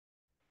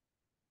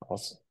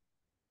Awesome.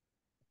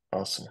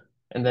 Awesome.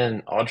 And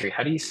then Audrey,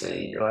 how do you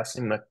say your last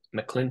name?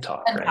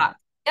 McClintock, And right? top.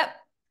 Yep.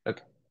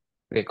 Okay.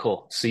 Okay,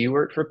 cool. So you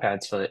work for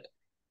PadSplit,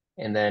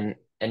 and then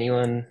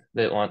anyone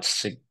that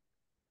wants to,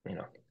 you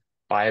know,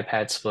 buy a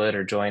PadSplit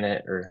or join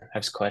it or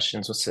has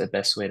questions, what's the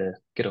best way to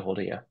get a hold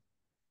of you?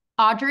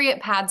 Audrey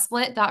at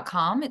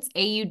padsplit.com. It's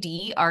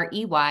Audrey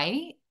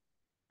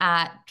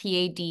at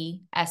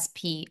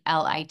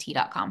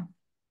padsplit.com.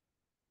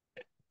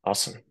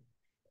 Awesome.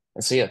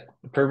 And so yeah,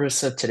 the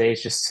purpose of today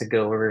is just to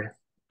go over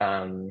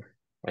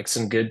like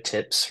some good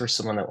tips for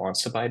someone that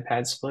wants to buy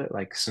PadSplit,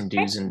 like some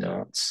Okay. do's and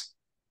don'ts.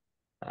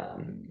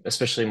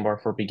 Especially more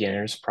for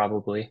beginners,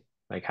 probably,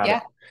 like how to Yeah,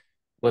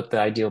 what the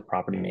ideal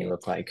property may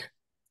look like.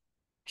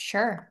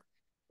 sure.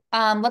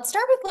 Let's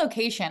start with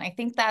location. I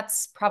think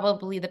that's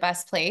probably the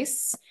best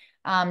place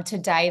to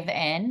dive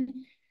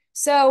in.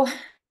 So,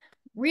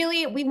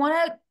 really, we want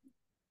to,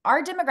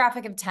 our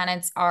demographic of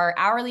tenants are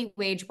hourly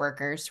wage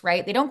workers,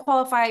 right? They don't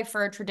qualify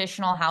for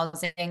traditional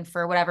housing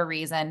for whatever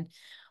reason,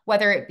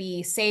 whether it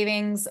be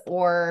savings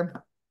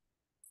or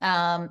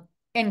um,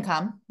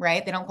 income,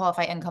 right? They don't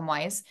qualify income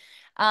wise.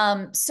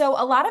 So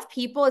a lot of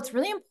people, it's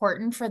really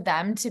important for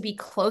them to be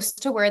close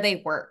to where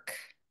they work,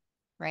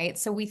 right?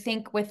 So we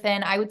think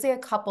within, I would say, a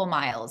couple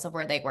miles of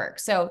where they work.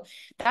 So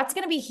that's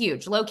going to be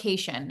huge.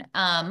 Location,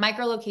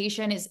 micro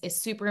location is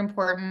super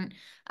important.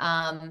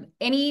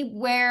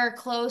 Anywhere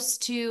close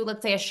to,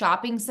 let's say, a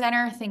shopping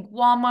center, think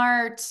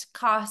Walmart,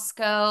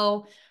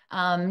 Costco.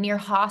 Near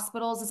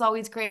hospitals is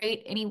always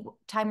great.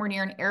 Anytime we're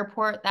near an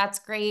airport, that's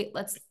great.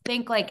 Let's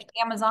think like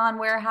Amazon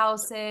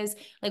warehouses,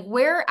 like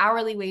where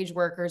hourly wage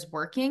workers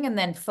working, and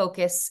then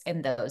focus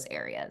in those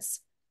areas.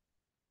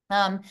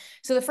 Um,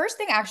 so the first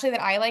thing actually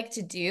that I like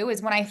to do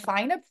is when I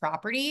find a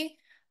property,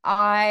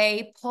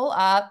 I pull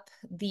up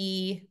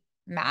the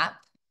map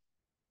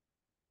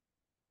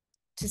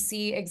to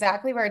see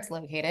exactly where it's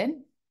located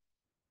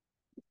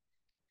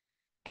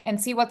and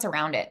see what's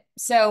around it.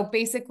 So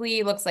basically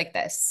it looks like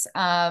this.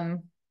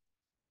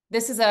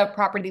 This is a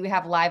property we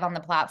have live on the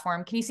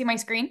platform. Can you see my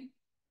screen?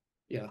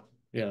 Yeah,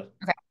 yeah.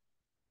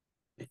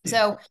 Okay.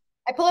 So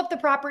I pull up the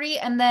property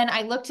and then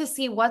I look to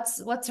see what's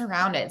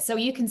around it. So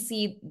you can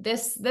see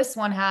this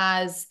one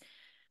has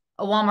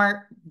a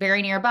Walmart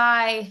very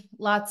nearby,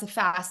 lots of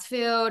fast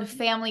food,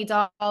 Family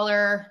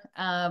Dollar,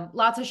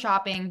 lots of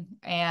shopping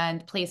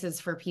and places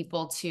for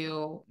people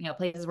to,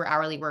 places where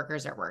hourly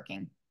workers are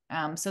working.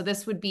 So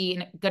this would be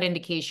a good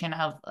indication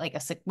of like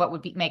what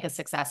would make a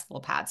successful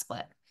pad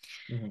split.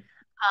 Mhm.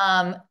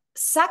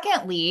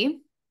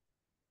 Secondly,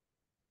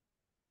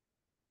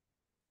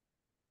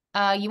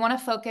 you want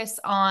to focus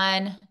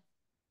on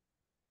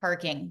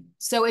parking.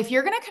 So if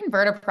you're going to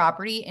convert a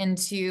property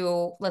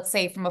into, let's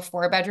say, from a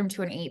 4 bedroom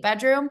to an 8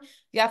 bedroom,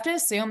 you have to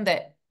assume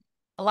that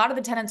a lot of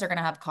the tenants are going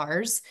to have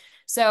cars.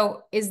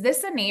 So is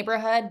this a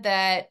neighborhood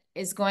that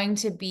is going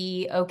to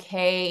be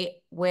okay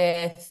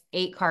with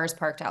 8 cars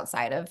parked out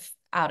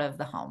of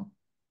the home?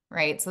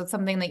 Right. So it's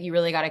something that you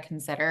really got to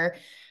consider.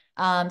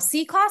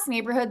 C-class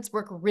neighborhoods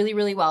work really,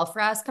 really well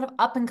for us, kind of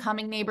up and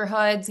coming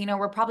neighborhoods,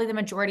 where probably the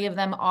majority of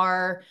them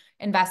are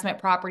investment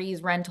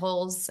properties,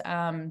 rentals.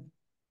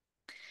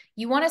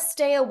 You want to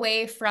stay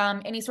away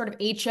from any sort of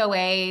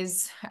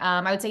HOAs.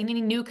 I would say any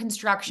new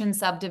construction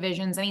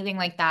subdivisions, anything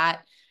like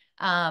that.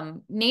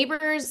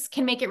 Neighbors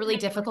can make it really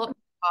difficult to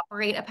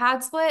operate a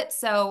pad split.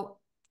 So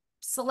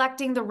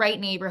selecting the right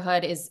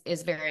neighborhood is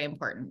very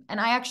important. And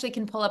I actually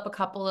can pull up a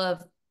couple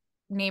of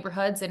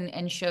neighborhoods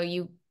and show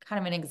you kind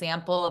of an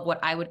example of what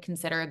I would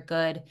consider a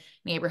good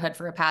neighborhood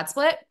for a pad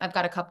split. I've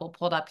got a couple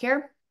pulled up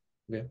here.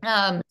 Yeah.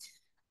 Um,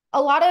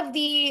 a lot of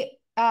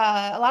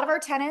our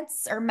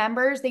tenants or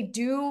members, they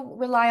do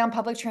rely on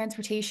public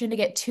transportation to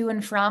get to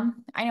and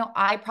from. I know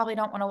I probably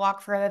don't want to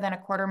walk further than a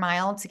quarter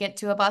mile to get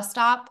to a bus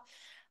stop.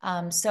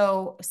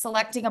 So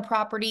selecting a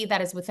property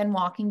that is within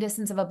walking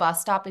distance of a bus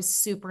stop is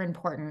super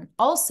important.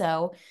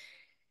 Also,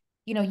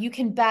 you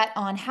can bet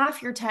on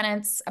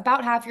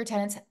about half your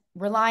tenants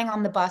relying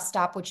on the bus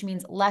stop, which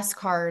means less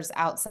cars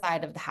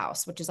outside of the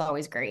house, which is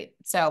always great.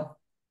 So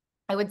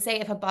I would say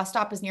if a bus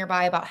stop is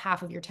nearby, about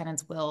half of your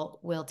tenants will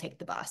take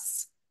the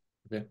bus.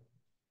 Okay.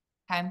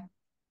 Okay.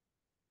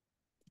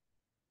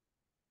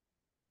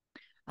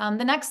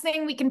 The next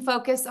thing we can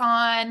focus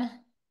on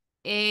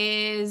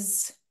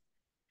is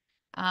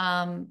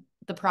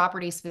the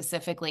property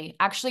specifically.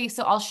 Actually,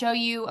 so I'll show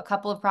you a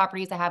couple of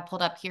properties I have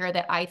pulled up here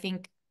that I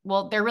think,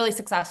 well, they're really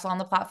successful on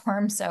the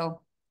platform.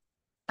 So,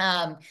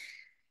 um,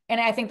 and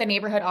I think the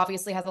neighborhood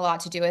obviously has a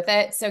lot to do with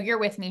it. So you're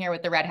with me here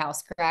with the red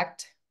house,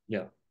 correct?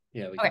 Yeah.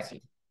 Yeah, we can Okay.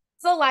 see.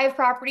 So live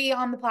property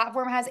on the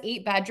platform has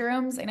 8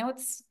 bedrooms. I know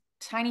it's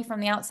tiny from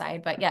the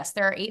outside, but yes,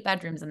 there are 8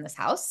 bedrooms in this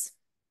house.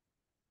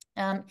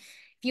 If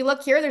you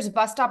look here, there's a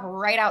bus stop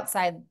right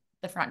outside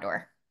the front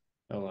door,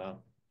 Oh wow.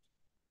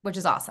 which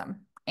is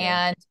awesome.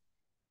 Yeah. And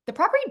the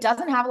property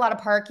doesn't have a lot of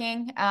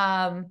parking.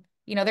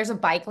 There's a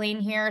bike lane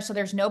here, so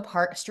there's no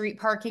street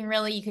parking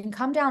really. You can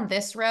come down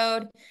this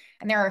road,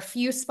 and there are a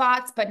few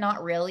spots, but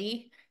not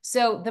really.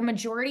 So the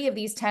majority of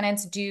these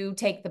tenants do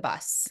take the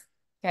bus.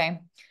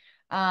 Okay.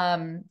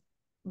 Um,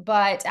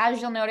 But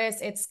as you'll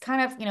notice, it's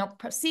kind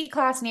of,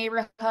 C-class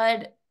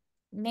neighborhood.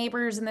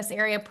 Neighbors in this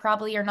area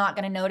probably are not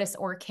going to notice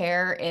or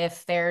care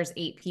if there's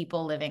 8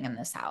 people living in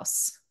this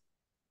house,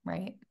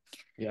 right?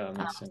 Yeah, it Um,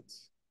 makes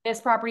sense.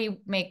 this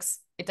property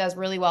it does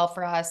really well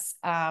for us.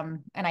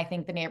 And I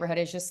think the neighborhood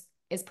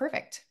is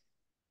perfect.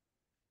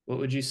 What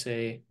would you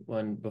say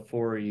when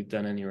before you've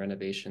done any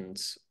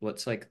renovations,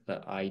 what's like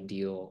the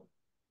ideal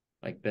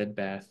like bed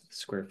bath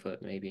square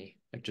foot maybe?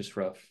 Like just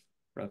roughly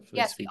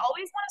Yes, we speak.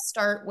 always want to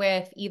start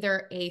with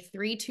either a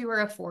 3-2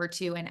 or a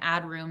 4-2 and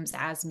add rooms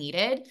as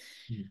needed.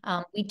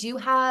 Mhm. We do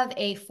have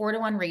a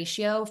 4-to-1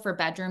 ratio for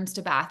bedrooms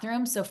to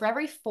bathrooms. So for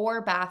every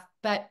four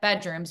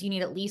bedrooms, you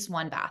need at least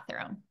one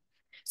bathroom.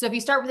 So if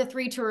you start with a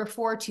 3-2 or a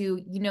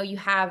 4-2, you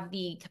have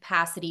the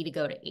capacity to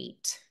go to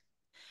 8.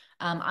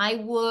 I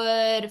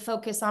would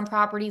focus on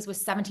properties with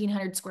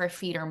 1,700 square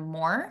feet or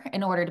more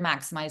in order to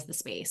maximize the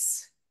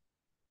space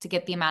to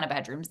get the amount of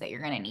bedrooms that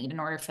you're going to need in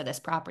order for this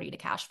property to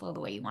cash flow the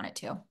way you want it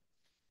to.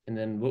 And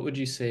then what would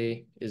you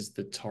say is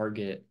the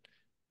target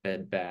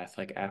bed bath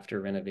like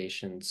after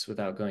renovations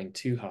without going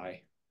too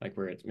high, like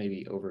where it's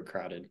maybe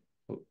overcrowded?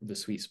 The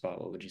sweet spot,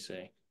 what would you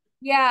say?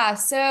 Yeah,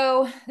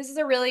 so this is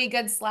a really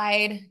good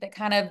slide that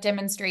kind of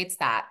demonstrates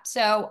that.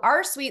 So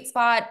our sweet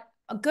spot,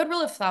 a good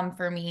rule of thumb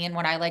for me and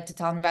what I like to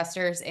tell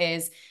investors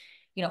is,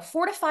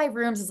 4 to 5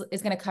 rooms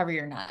is going to cover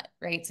your nut,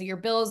 right? So your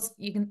bills,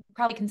 you can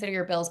probably consider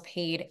your bills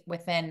paid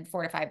within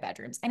 4 to 5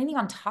 bedrooms. Anything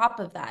on top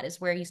of that is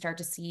where you start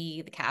to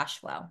see the cash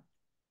flow.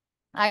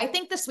 I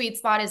think the sweet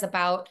spot is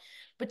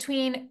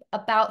between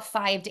about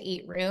 5 to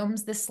 8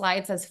 rooms. This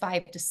slide says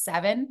 5 to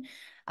 7.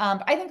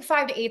 I think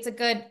 5 to 8 is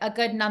a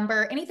good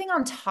number. Anything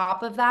on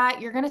top of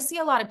that, you're going to see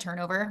a lot of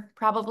turnover,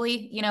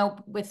 probably.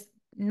 With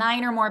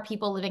 9 or more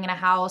people living in a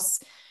house,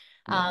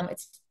 Yeah.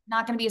 it's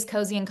not going to be as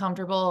cozy and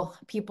comfortable.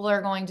 People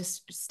are going to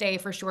stay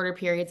for shorter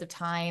periods of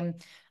time.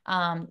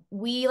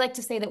 We like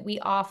to say that we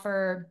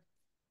offer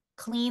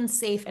clean,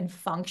 safe, and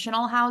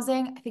functional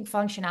housing. I think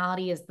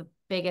functionality is the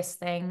biggest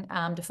thing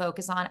to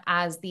focus on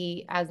as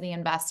the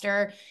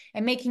investor,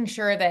 and making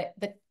sure that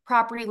the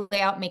property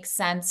layout makes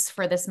sense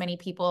for this many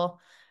people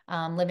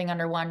living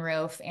under one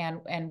roof,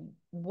 and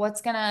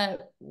what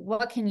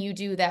can you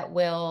do that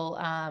will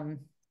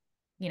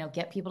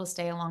get people to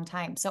stay a long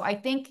time. So I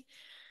think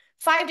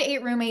 5 to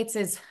 8 roommates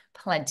is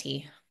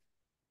plenty.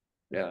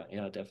 Yeah,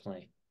 yeah,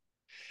 definitely.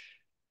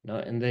 No,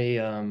 and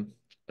they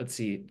let's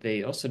see,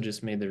 they also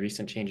just made the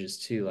recent changes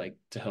too, like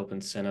to help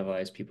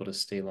incentivize people to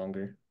stay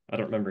longer. I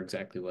don't remember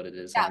exactly what it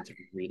is. I Yeah. need to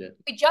read it.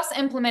 We just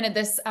implemented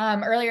this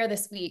earlier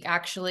this week,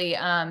 actually.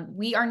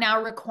 We are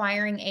now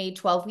requiring a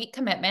 12-week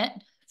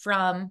commitment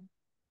from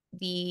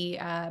the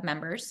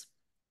members.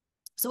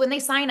 So when they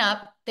sign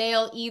up,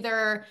 they'll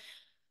either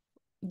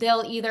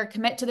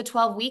commit to the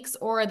 12 weeks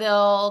or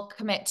they'll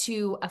commit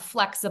to a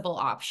flexible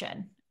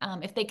option.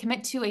 If they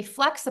commit to a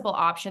flexible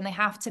option, they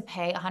have to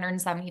pay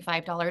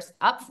 $175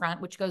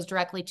 upfront, which goes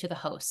directly to the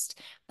host.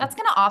 That's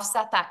going to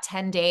offset that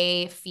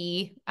 10-day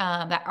fee,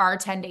 that our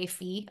 10-day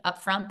fee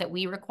upfront that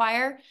we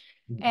require.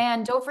 Mhm.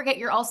 And don't forget,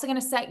 you're also going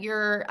to set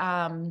your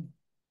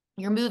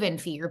move-in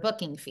fee, your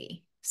booking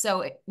fee.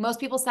 So most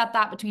people set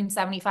that between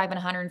 $75 and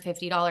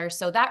 $150.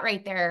 So that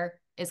right there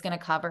is going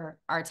to cover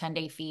our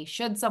 10-day fee.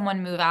 Should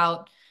someone move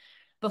out,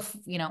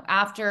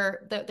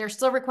 after they're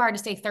still required to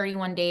stay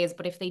 31 days,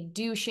 but if they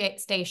do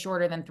stay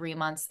shorter than 3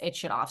 months, it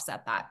should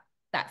offset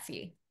that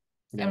fee.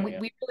 And Yeah, we, yeah.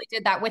 we really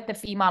did that with the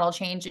fee model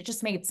change. It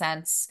just made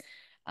sense.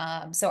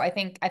 So I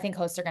think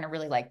hosts are going to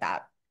really like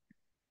that.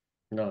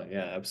 No,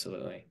 yeah,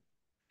 absolutely.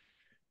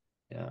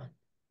 Yeah.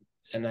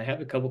 And I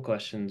have a couple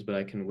questions, but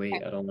I can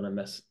wait. I don't want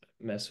to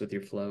mess with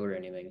your flow or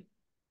anything.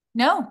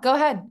 No, go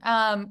ahead.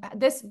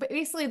 This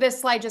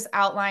slide just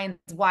outlines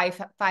why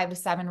 5 to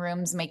 7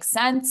 rooms makes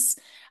sense.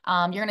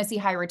 You're going to see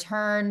high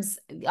returns.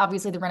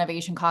 Obviously, the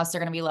renovation costs are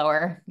going to be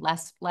lower,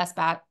 less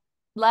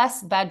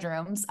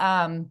bedrooms,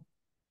 and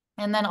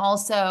then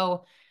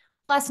also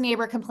less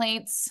neighbor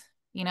complaints.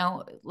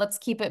 Let's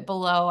keep it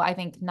below, I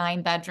think,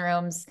 9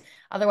 bedrooms.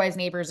 Otherwise,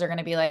 neighbors are going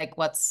to be like,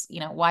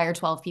 why are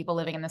 12 people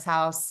living in this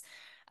house?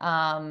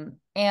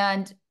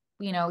 And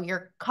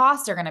your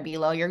costs are going to be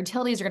low, your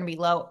utilities are going to be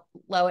low.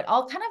 It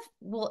all kind of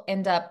will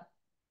end up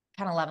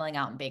kind of leveling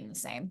out and being the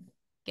same,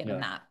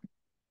 given Yeah.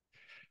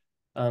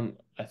 that.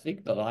 I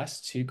think the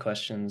last two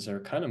questions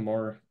are kind of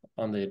more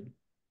on the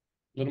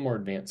little more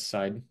advanced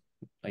side,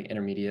 like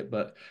intermediate.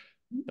 But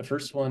the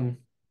first one,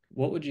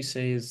 what would you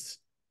say is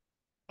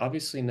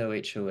obviously no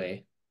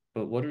HOA,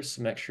 but what are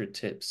some extra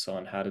tips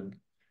on how to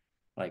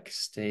like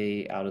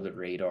stay out of the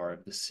radar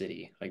of the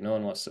city? Like no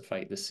one wants to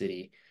fight the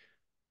city,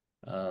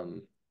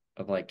 um,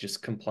 of like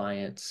just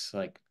compliance,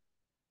 like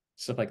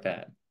stuff like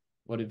that.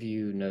 What have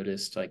you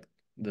noticed, like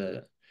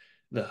the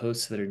the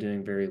hosts that are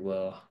doing very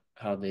well,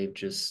 how they've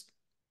just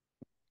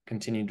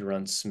continued to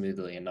run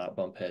smoothly and not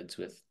bump heads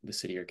with the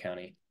city or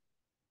county?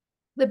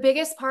 The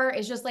biggest part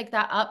is just like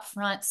that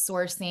upfront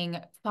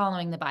sourcing,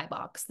 following the buy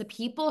box. The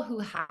people who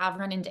have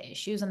run into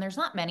issues, and there's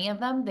not many of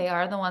them, they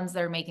are the ones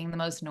that are making the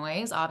most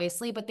noise,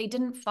 obviously, but they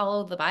didn't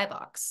follow the buy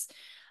box.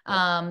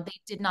 Yeah. They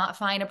did not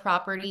find a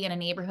property in a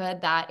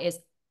neighborhood that is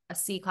a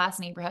C-class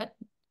neighborhood.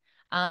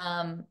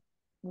 Um,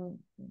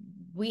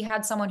 we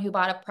had someone who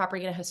bought a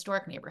property in a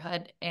historic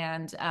neighborhood,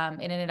 and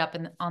it ended up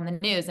on the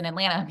news in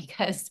Atlanta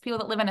because people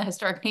that live in a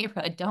historic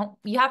neighborhood don't,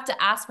 you have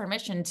to ask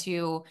permission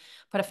to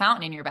put a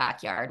fountain in your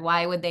backyard.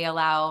 Why would they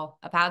allow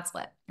a pad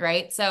split,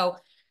 right? So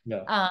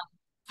Yeah. um,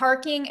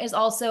 parking is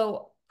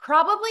also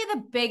probably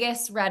the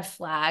biggest red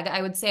flag,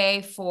 I would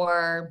say,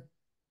 for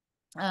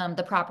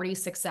the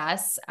property's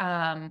success.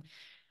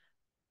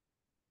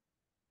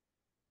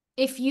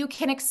 If you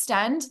can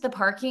extend the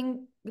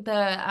parking,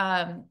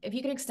 if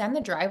you can extend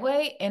the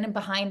driveway in and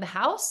behind the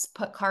house,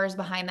 put cars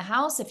behind the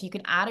house, if you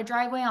can add a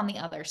driveway on the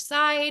other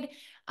side,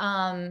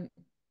 um,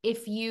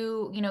 if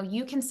you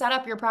can set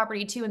up your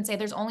property too and say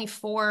there's only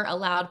 4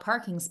 allowed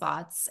parking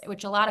spots,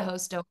 which a lot of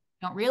hosts don't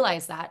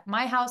realize that.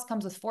 My house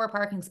comes with 4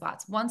 parking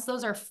spots. Once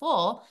those are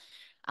full,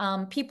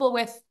 people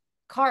with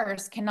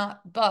cars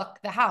cannot book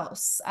the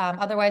house.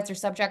 Otherwise, they're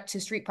subject to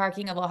street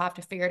parking, and they'll have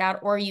to figure it out.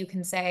 Or you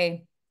can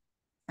say,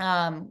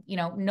 no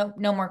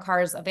more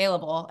cars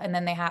available, and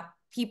then they have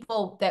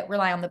people that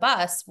rely on the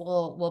bus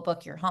will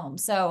book your home.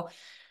 So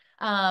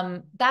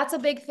that's a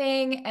big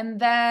thing. And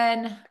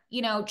then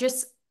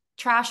just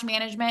trash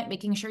management,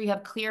 making sure you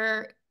have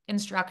clear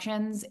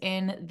instructions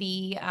in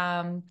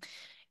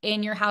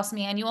your house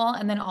manual.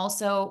 And then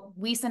also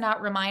we send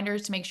out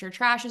reminders to make sure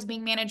trash is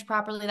being managed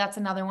properly. That's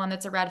another one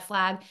that's a red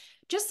flag.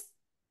 Just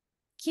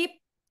keep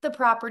the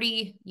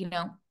property,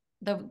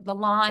 the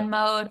lawn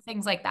mowed,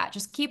 things like that.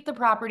 Just keep the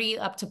property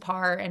up to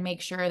par and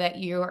make sure that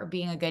you are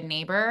being a good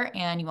neighbor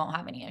and you won't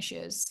have any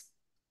issues.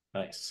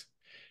 Nice.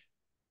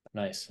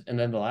 Nice. And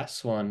then the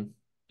last one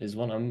is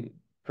one I'm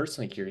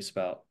personally curious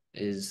about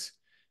is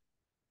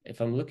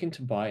if I'm looking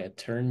to buy a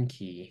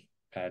turnkey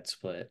pad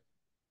split,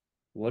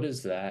 what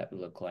does that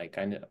look like?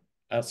 I know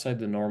outside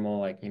the normal,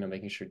 like,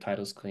 making sure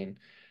title's clean,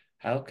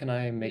 how can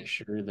I make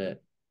sure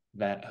that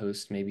that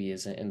host maybe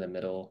isn't in the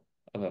middle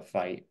of a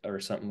fight or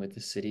something with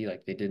the city,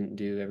 like they didn't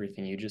do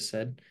everything you just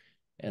said,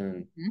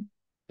 and Mhm.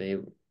 they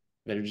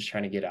they're just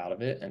trying to get out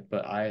of it, and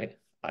but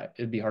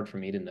it'd be hard for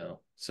me to know.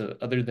 So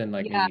other than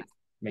like Yeah. maybe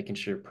making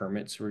sure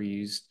permits were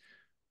used,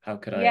 how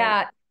could I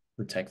Yeah.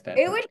 protect that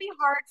It would purchase? be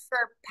hard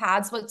for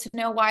PadSplit to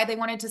know why they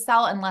wanted to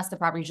sell unless the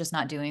property's just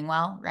not doing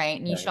well, right?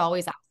 And you Yeah, should yeah.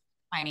 always ask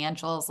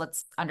financials.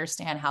 Let's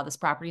understand how this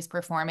property is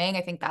performing.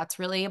 I think that's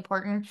really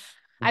important.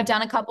 I've Mhm.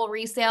 done a couple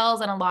resales,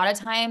 and a lot of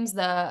times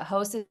the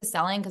host is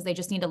selling because they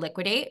just need to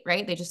liquidate,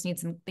 right? They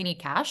need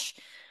cash.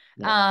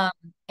 Yeah. Um,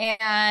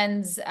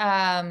 and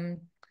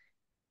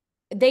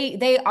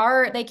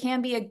they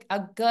can be a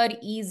good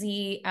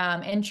easy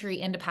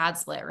entry into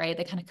PadSplit, right?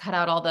 They kind of cut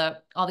out all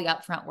the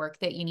upfront work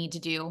that you need to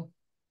do.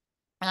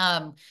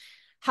 Um,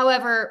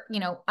 However,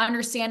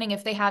 understanding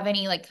if they have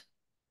any like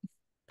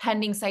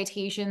pending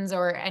citations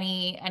or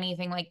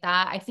anything like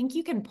that, I think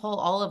you can pull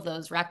all of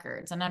those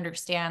records and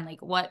understand like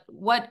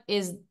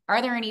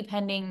are there any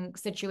pending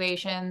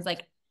situations?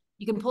 Like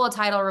you can pull a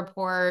title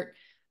report,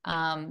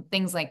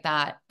 things like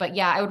that. But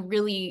yeah, I would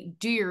really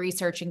do your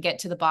research and get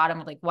to the bottom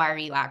of like why are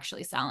you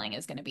actually selling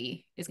is going to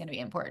be Yeah,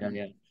 important.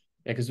 yeah.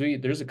 Yeah, because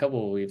there's a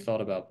couple we've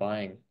thought about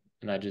buying,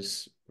 and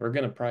we're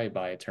gonna probably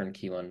buy a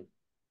turnkey one.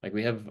 Like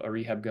we have a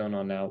rehab going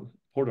on now,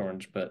 Port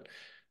Orange, but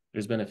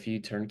there's been a few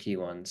turnkey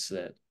ones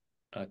that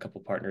a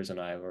couple partners and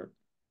I were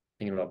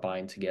thinking about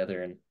buying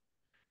together. And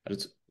I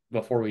just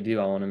before we do,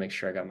 I want to make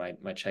sure I got my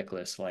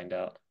checklist lined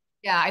out.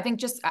 Yeah, I think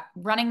just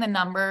running the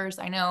numbers.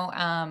 I know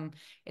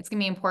it's going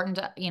to be important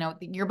to,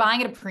 you're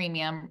buying at a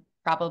premium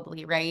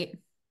probably, right?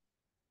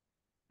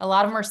 A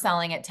lot of them are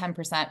selling at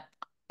 10%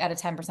 at a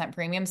 10%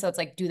 premium. So it's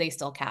like, do they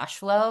still cash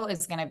flow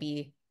is going to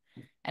be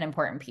an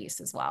important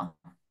piece as well.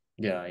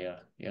 Yeah, yeah,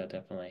 yeah,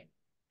 definitely.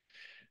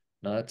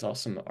 No, that's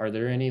awesome. Are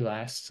there any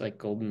last like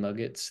golden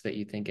nuggets that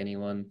you think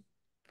anyone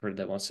for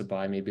that wants to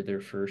buy maybe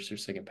their first or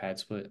second pad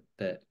split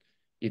that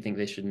you think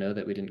they should know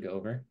that we didn't go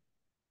over?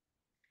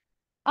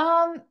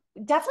 Um,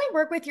 Definitely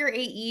work with your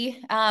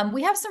AE.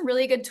 We have some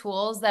really good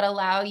tools that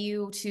allow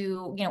you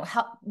to,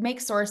 help make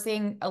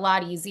sourcing a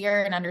lot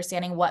easier and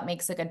understanding what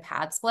makes a good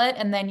pad split.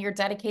 And then your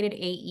dedicated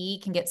AE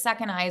can get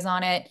second eyes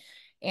on it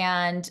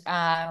and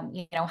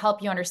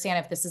help you understand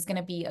if this is going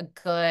to be a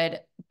good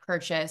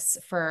purchase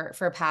for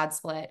pad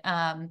split.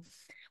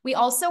 We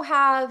also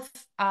have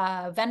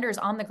vendors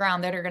on the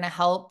ground that are going to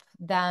help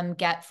them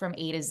get from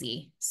A to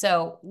Z.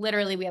 So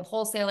literally, we have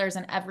wholesalers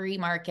in every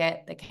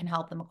market that can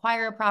help them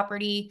acquire a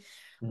property.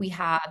 Mm. We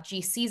have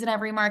GCs in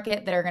every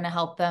market that are going to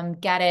help them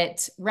get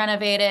it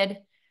renovated.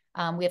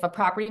 We have a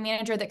property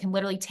manager that can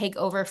literally take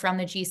over from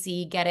the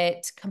GC, get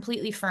it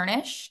completely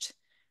furnished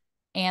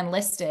and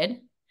listed.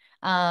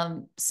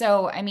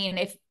 So I mean,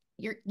 if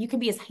you can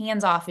be as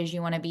hands off as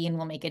you want to be, and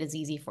we'll make it as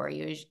easy for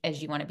you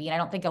as you want to be. And I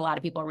don't think a lot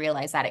of people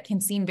realize that it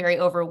can seem very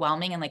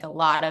overwhelming and like a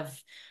lot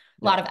of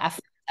Yeah,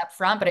 effort up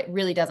front, but it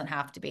really doesn't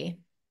have to be.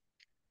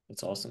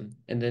 that's awesome.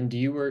 And then do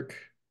you work,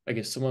 like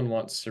if someone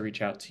wants to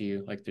reach out to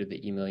you, like through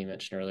the email you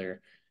mentioned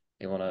earlier,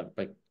 they want to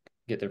like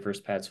get their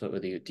first pad split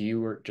with you, do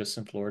you work just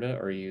in Florida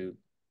or are you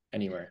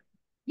anywhere?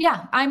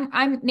 Yeah,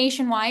 I'm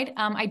nationwide.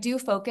 I do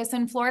focus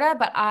in Florida,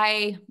 but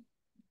I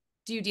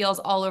do deals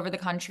all over the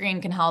country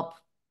and can help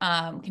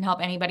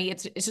anybody.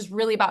 It's just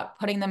really about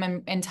putting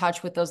them in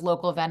touch with those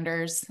local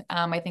vendors.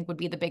 I think would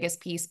be the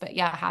biggest piece. But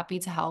yeah, happy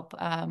to help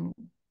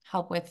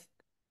with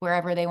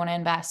wherever they want to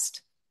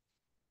invest.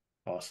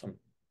 Awesome.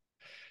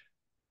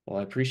 Well,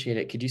 I appreciate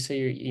it. Could you say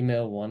your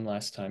email one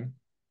last time?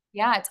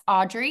 Yeah, it's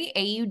Audrey,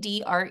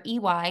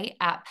 Audrey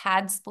at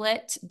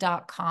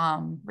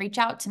padsplit.com. Reach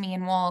out to me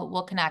and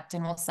we'll connect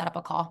and we'll set up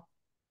a call.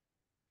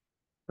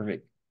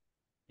 Perfect.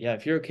 Yeah,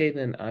 if you're okay,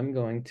 then um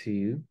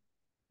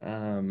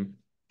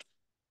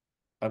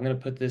I'm gonna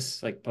put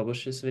this like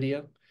publish this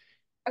video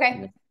and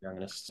Okay. then I'm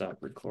gonna stop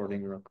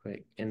recording real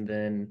quick. And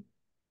then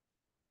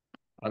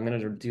I'm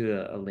gonna do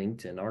a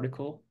LinkedIn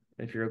article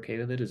if you're okay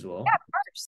with it as well.